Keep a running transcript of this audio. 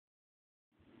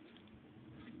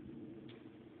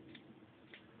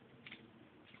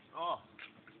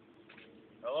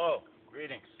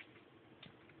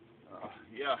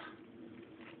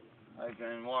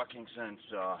been walking since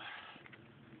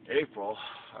April.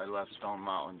 I left Stone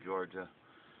Mountain, Georgia,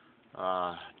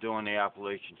 doing the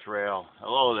Appalachian Trail.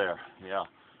 Hello there. Yeah.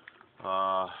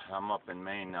 I'm up in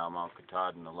Maine now, Mount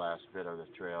Katahdin, the last bit of the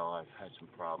trail. I've had some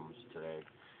problems today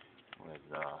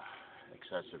with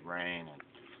excessive rain and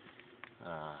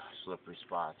slippery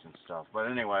spots and stuff.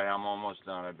 But anyway, I'm almost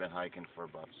done. I've been hiking for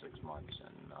about 6 months,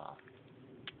 and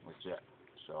that's it.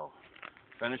 So,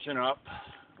 finishing up,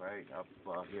 right up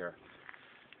here.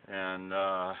 And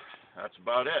that's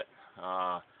about it.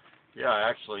 Yeah,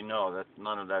 actually, no, that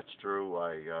none of that's true.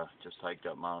 I just hiked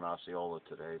up Mount Osceola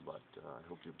today, but I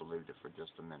hope you believed it for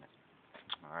just a minute.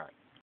 All right.